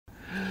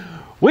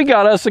We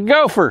got us a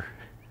gopher.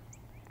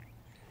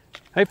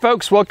 Hey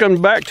folks,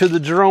 welcome back to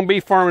the Jerome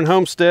Beef Farm and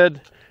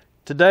Homestead.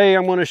 Today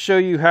I'm going to show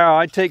you how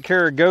I take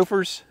care of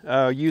gophers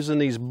using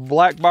these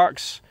black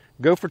box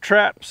gopher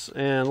traps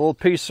and a little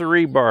piece of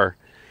rebar.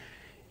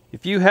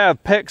 If you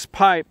have PEX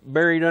pipe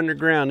buried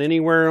underground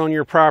anywhere on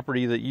your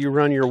property that you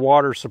run your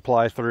water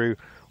supply through,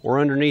 or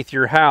underneath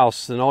your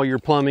house and all your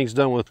plumbing's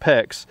done with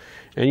PEX,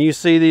 and you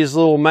see these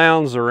little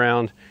mounds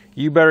around,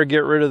 you better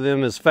get rid of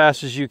them as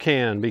fast as you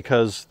can,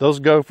 because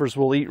those gophers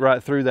will eat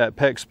right through that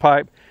PEX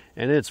pipe,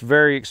 and it's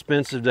very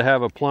expensive to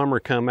have a plumber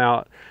come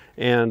out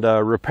and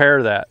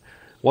repair that.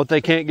 What they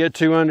can't get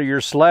to under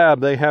your slab,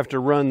 they have to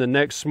run the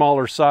next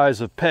smaller size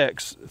of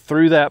PEX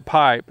through that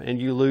pipe, and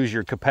you lose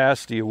your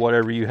capacity of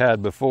whatever you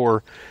had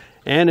before.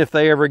 And if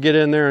they ever get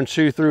in there and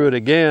chew through it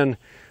again,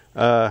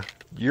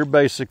 you're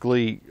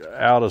basically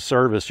out of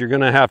service. You're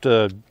going to have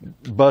to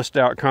bust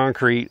out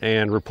concrete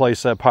and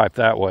replace that pipe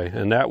that way,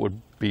 and that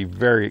would be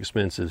very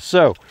expensive.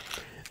 So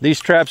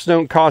these traps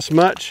don't cost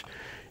much.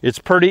 It's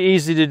pretty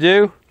easy to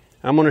do.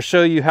 I'm going to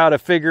show you how to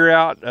figure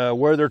out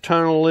where their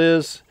tunnel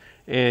is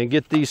and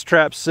get these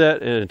traps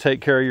set and take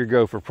care of your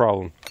gopher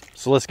problem.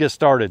 So let's get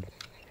started.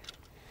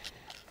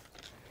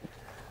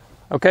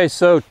 Okay,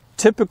 so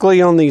typically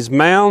on these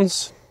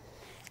mounds,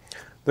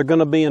 they're going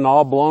to be an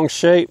oblong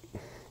shape,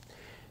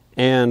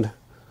 and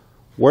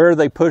where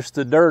they push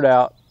the dirt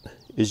out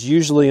is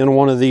usually in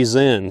one of these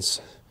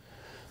ends.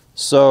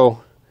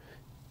 So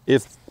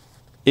if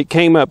it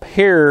came up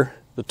here,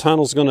 the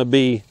tunnel's going to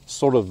be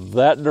sort of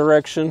that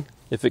direction.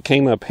 If it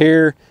came up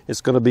here,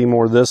 it's going to be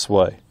more this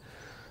way.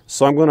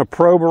 So I'm going to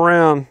probe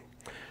around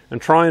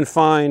and try and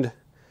find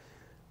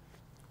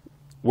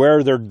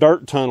where their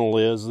dirt tunnel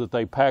is, that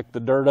they pack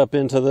the dirt up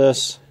into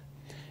this.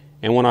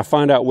 And when I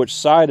find out which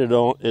side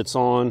it's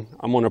on,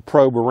 I'm going to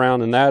probe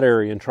around in that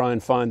area and try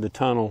and find the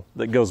tunnel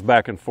that goes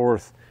back and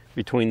forth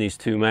between these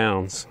two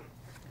mounds.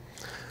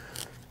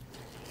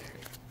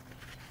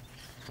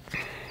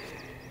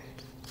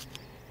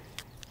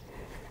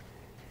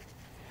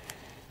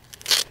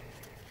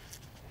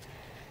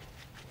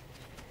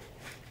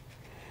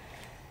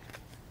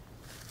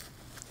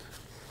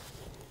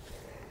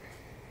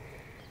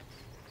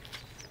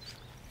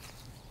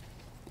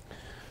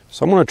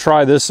 So I'm going to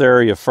try this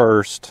area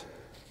first.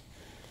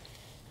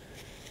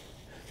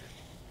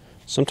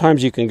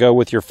 Sometimes you can go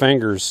with your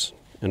fingers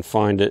and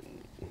find it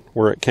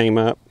where it came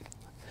up.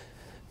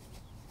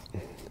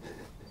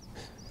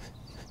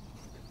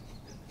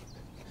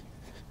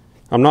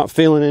 I'm not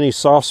feeling any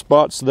soft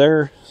spots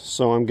there,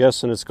 so I'm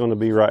guessing it's going to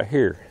be right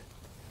here.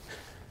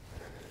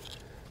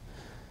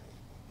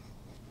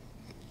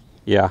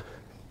 Yeah.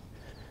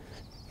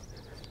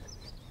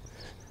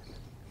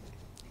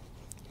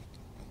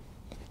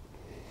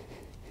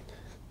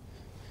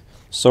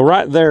 So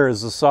right there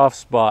is a soft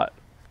spot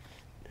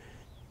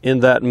in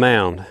that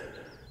mound.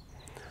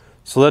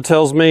 So that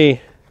tells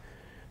me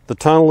the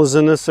tunnel is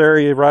in this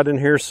area right in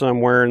here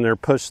somewhere, and they're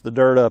pushed the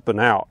dirt up and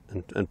out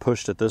and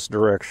pushed it this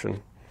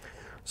direction.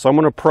 So I'm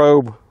going to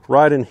probe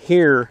right in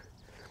here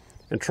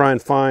and try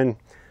and find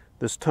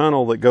this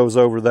tunnel that goes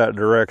over that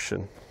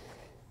direction.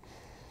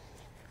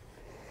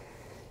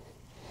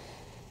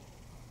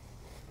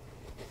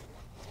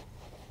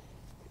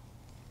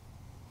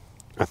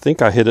 I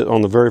think I hit it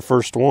on the very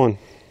first one.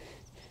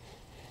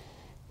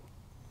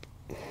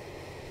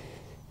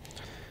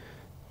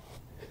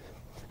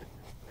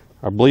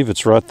 I believe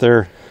it's right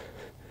there.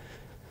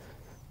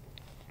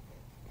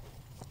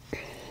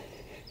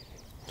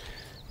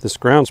 This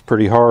ground's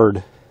pretty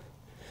hard.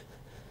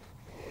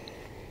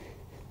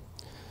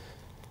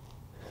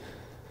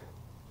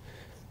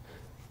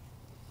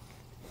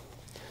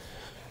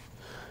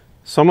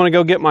 So I'm going to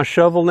go get my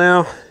shovel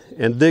now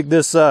and dig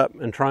this up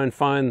and try and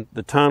find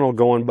the tunnel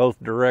going both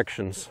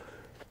directions.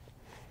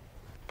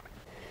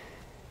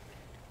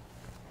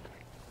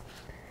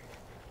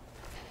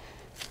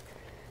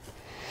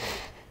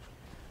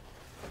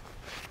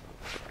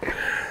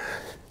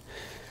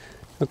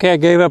 Okay, I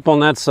gave up on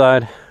that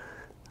side.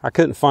 I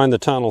couldn't find the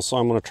tunnel, so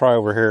I'm going to try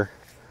over here.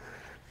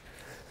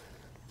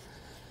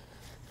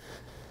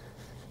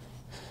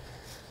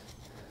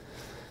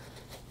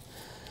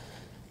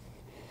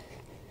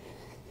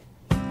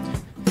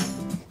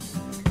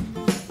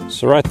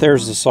 So right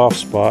there's the soft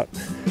spot.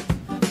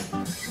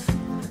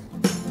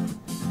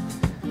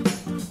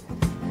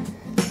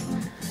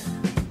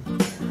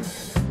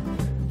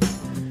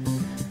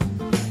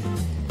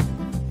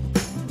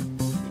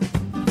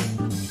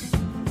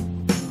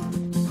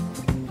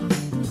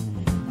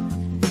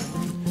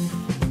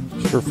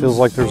 Sure feels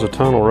like there's a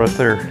tunnel right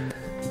there.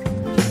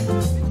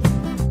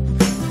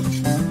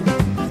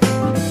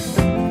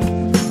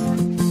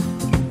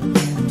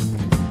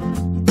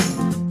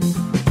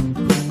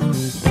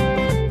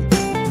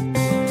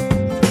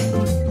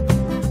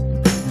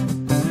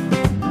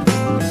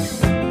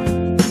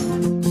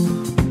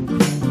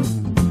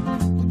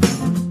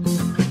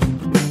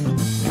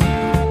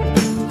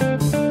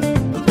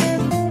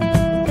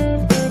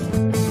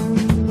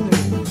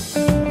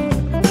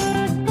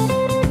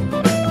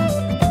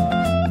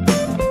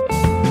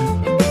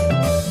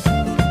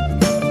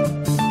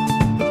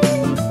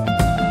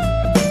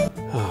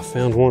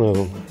 Found one of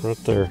them right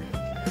there.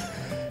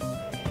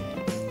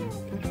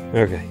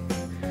 Okay.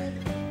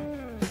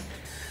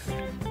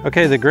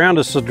 Okay, the ground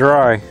is so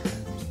dry,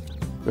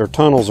 their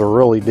tunnels are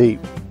really deep.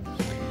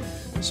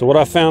 So what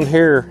I found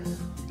here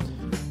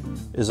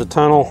is a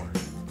tunnel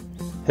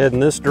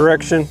heading this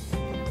direction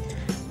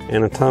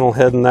and a tunnel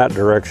heading that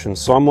direction.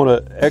 So I'm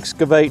going to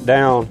excavate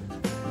down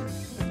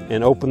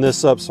and open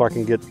this up so I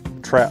can get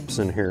traps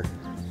in here.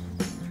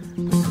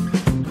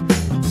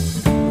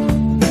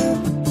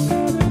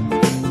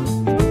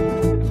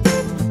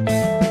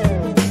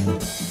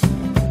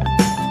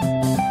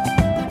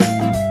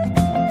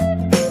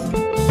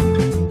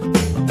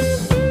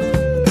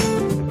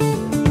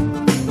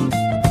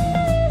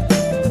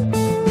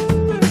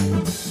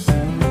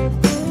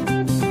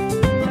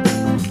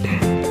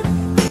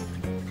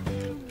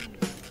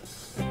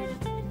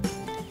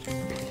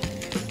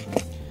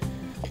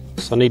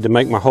 I need to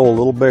make my hole a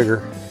little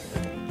bigger.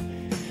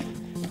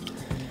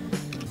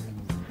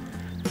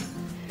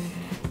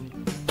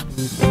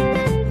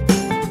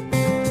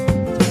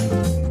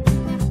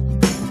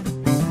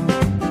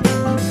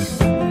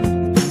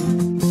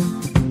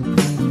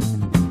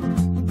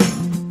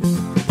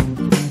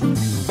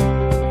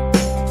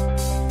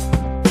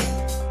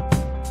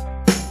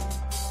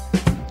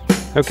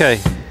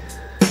 Okay,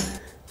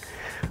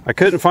 I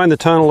couldn't find the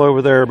tunnel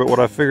over there, but what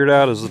I figured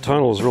out is the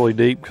tunnel is really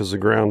deep because the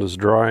ground is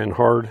dry and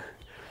hard.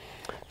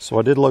 So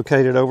I did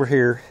locate it over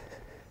here.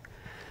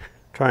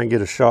 Try and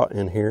get a shot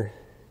in here.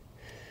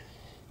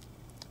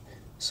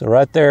 So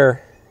right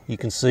there, you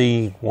can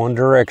see one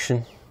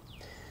direction,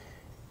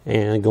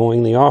 and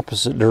going the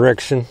opposite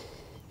direction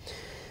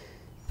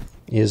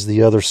is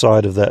the other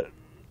side of that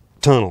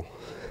tunnel.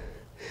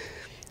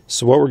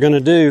 So what we're going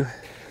to do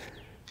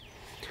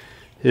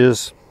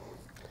is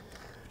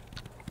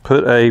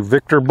put a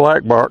Victor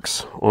black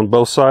box on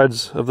both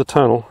sides of the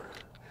tunnel.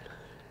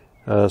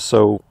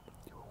 So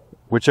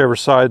whichever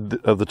side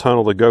of the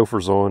tunnel the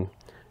Gopher's on,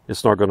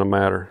 it's not going to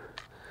matter.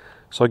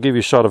 So I'll give you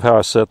a shot of how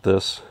I set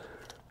this.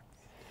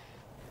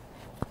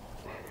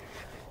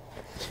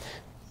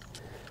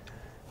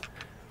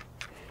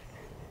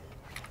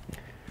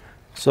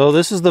 So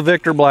this is the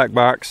Victor black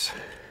box.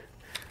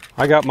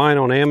 I got mine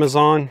on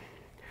Amazon.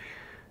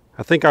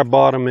 I think I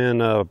bought them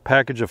in a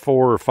package of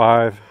 4 or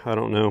 5. I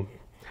don't know.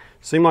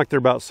 Seem like they're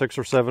about $6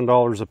 or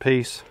 $7 a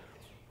piece.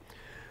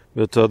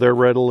 But they're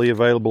readily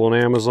available on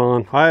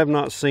Amazon. I have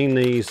not seen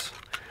these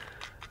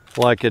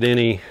like at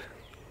any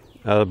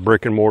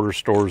brick and mortar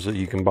stores that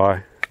you can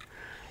buy.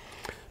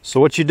 So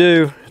what you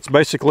do, it's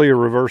basically a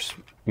reverse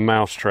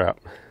mouse trap.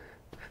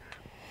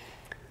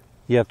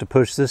 You have to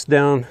push this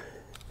down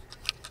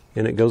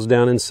and it goes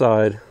down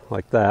inside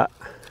like that.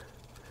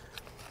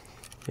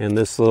 And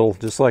this little,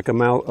 just like a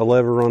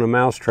lever on a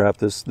mouse trap,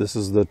 this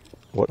is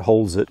what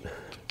holds it.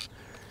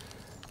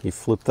 You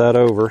flip that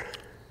over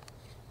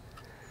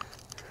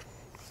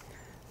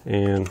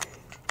and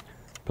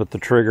put the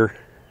trigger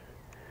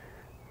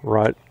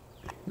right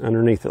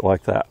underneath it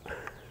like that.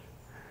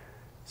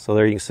 So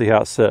there you can see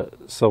how it's set.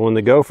 So when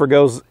the Gopher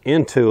goes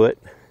into it,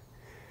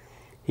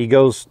 he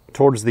goes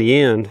towards the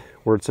end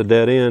where it's a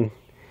dead end,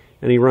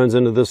 and he runs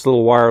into this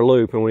little wire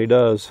loop, and when he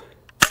does,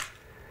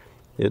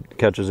 it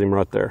catches him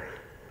right there.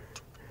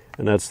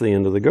 And that's the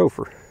end of the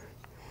Gopher.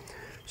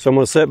 So I'm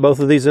going to set both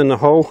of these in the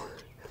hole,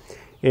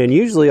 and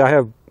usually I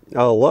have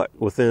luck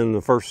within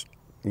the first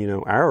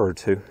hour or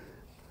two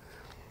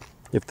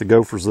if the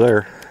Gopher's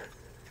there.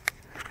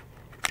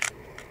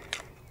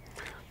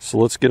 So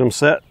let's get them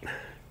set,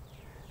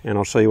 and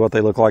I'll show you what they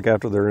look like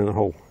after they're in the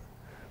hole.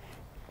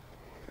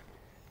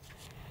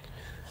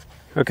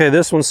 Okay,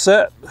 this one's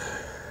set.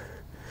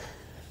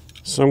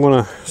 So I'm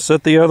going to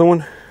set the other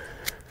one.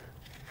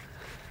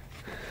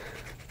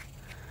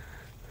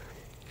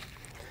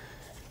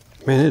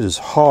 Man, it is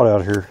hot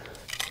out here.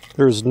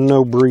 There is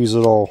no breeze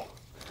at all.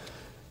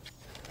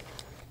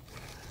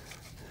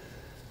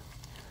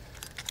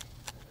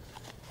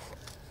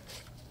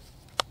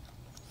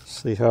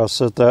 See how I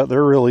set that?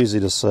 They're real easy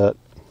to set.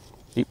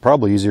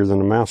 Probably easier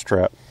than a mouse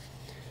trap.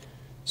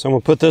 So I'm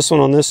going to put this one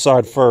on this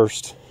side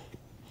first.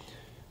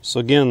 So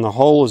again, the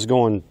hole is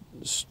going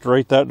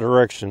straight that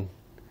direction.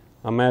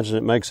 I imagine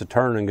it makes a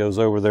turn and goes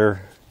over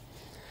there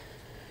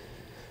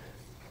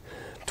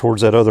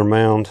towards that other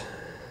mound.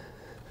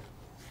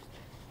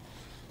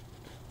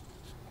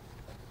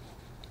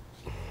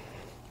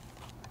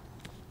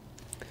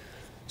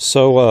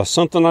 So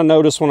something I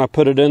noticed when I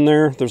put it in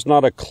there, there's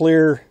not a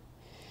clear,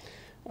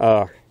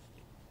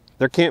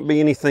 there can't be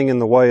anything in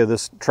the way of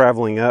this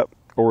traveling up,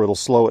 or it'll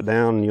slow it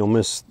down and you'll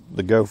miss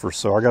the Gopher.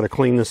 So I got to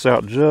clean this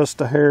out just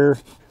a hair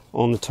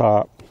on the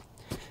top.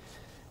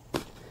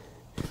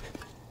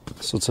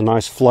 So it's a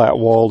nice flat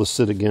wall to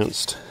sit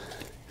against.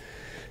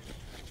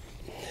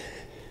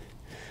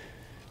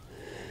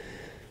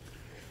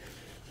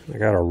 I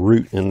got a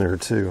root in there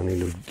too. I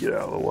need to get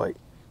out of the way.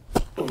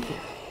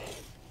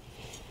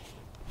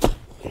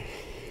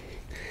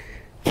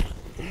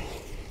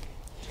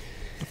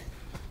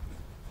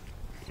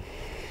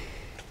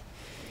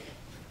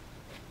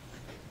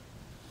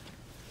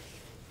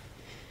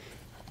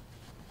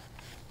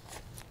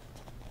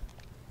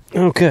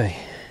 Okay.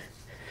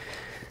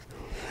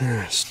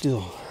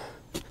 Still.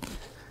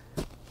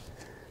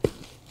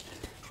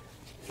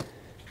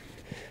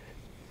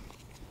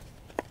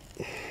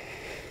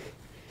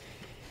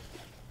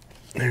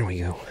 There we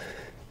go.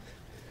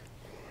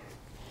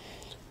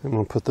 I'm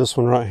going to put this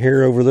one right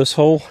here over this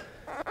hole.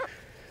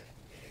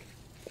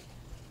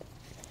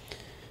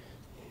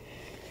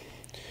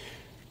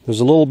 There's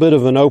a little bit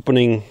of an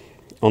opening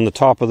on the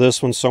top of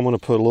this one, so I'm going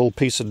to put a little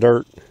piece of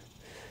dirt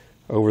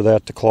over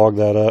that to clog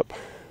that up.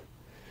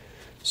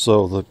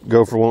 So the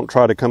gopher won't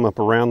try to come up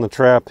around the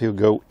trap, he'll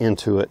go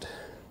into it.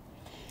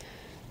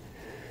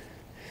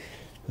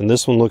 And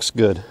this one looks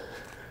good.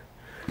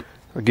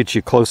 I'll get you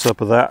a close-up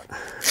of that.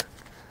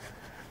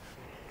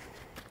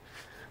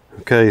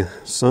 Okay,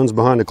 sun's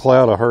behind a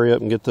cloud. I'll hurry up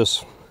and get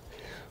this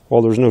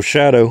while there's no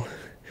shadow.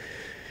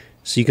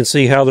 So you can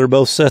see how they're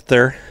both set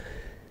there.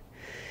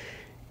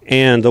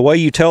 And the way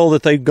you tell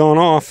that they've gone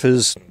off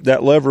is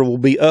that lever will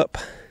be up.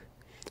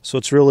 So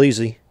it's real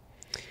easy.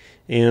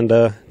 And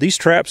these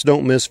traps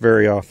don't miss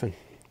very often.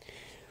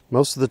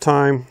 Most of the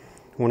time,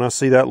 when I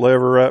see that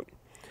lever up,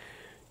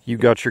 you've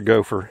got your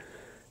gopher.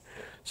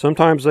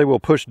 Sometimes they will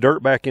push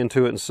dirt back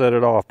into it and set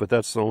it off, but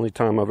that's the only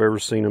time I've ever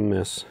seen them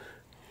miss.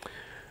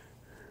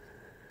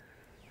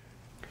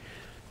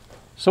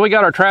 So we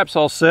got our traps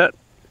all set.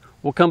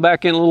 We'll come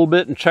back in a little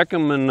bit and check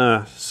them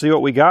and see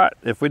what we got.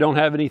 If we don't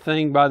have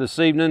anything by this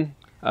evening,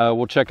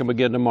 we'll check them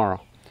again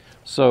tomorrow.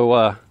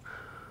 So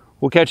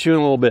we'll catch you in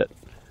a little bit.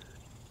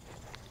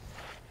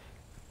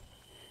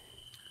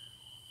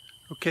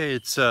 Okay,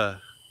 it's about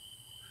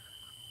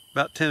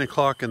 10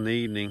 o'clock in the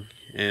evening,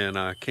 and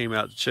I came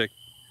out to check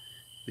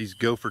these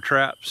gopher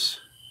traps,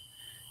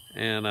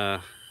 and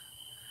I'll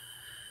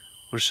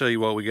show you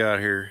what we got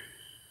here.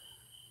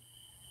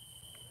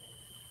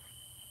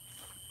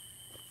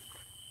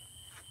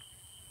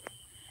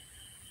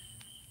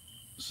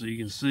 So you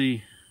can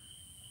see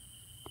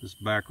this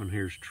back one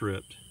here is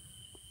tripped,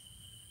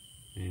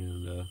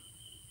 and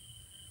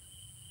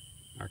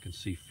I can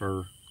see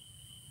fur.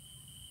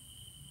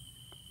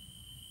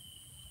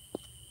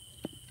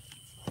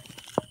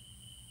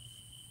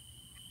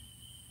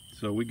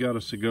 So we got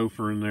us a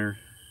gopher in there,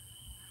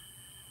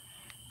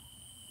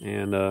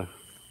 and I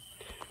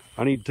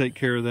need to take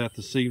care of that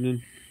this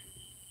evening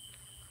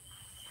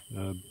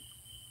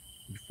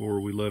before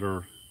we let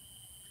our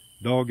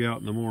dog out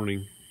in the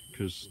morning,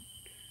 because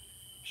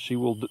she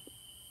will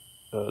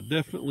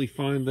definitely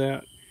find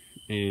that,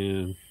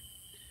 and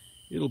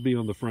it'll be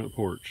on the front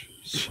porch.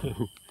 So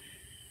I'm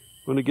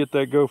going to get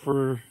that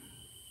gopher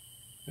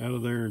out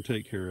of there and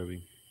take care of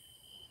him.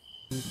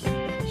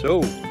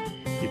 So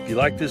if you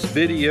like this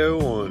video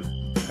on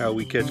how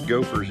we catch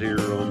gophers here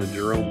on the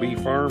Jerome Bee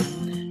Farm,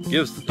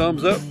 give us the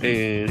thumbs up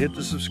and hit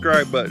the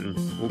subscribe button.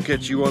 We'll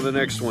catch you on the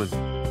next one.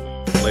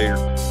 Later.